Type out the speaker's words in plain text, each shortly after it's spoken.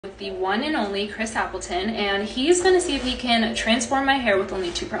With the one and only Chris Appleton, and he's going to see if he can transform my hair with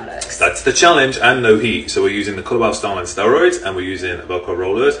only 2 products. That's the challenge, and no heat. So we're using the Color Styling steroids and we're using Velcro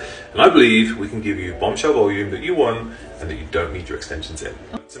rollers, and I believe we can give you bombshell volume that you want and that you don't need your extensions in.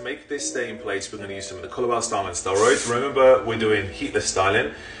 To make this stay in place, we're going to use some of the Color Styling steroids. Remember, we're doing heatless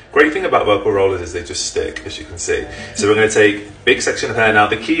styling. Great thing about Velcro rollers is they just stick, as you can see. So we're going to take a big section of hair. Now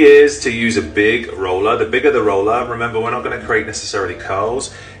the key is to use a big roller. The bigger the roller, remember, we're not going to create necessarily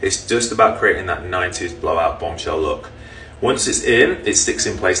curls. It's just about creating that 90s blowout bombshell look. Once it's in, it sticks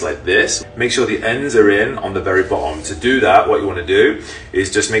in place like this. Make sure the ends are in on the very bottom. To do that, what you want to do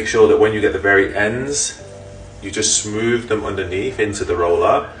is just make sure that when you get the very ends, you just smooth them underneath into the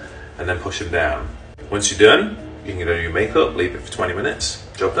roller and then push them down. Once you're done, you can do your makeup, leave it for 20 minutes,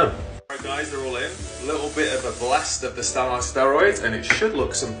 job done. Alright guys, they're all in. A little bit of a blast of the Heatless steroids and it should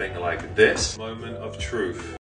look something like this. Moment of truth.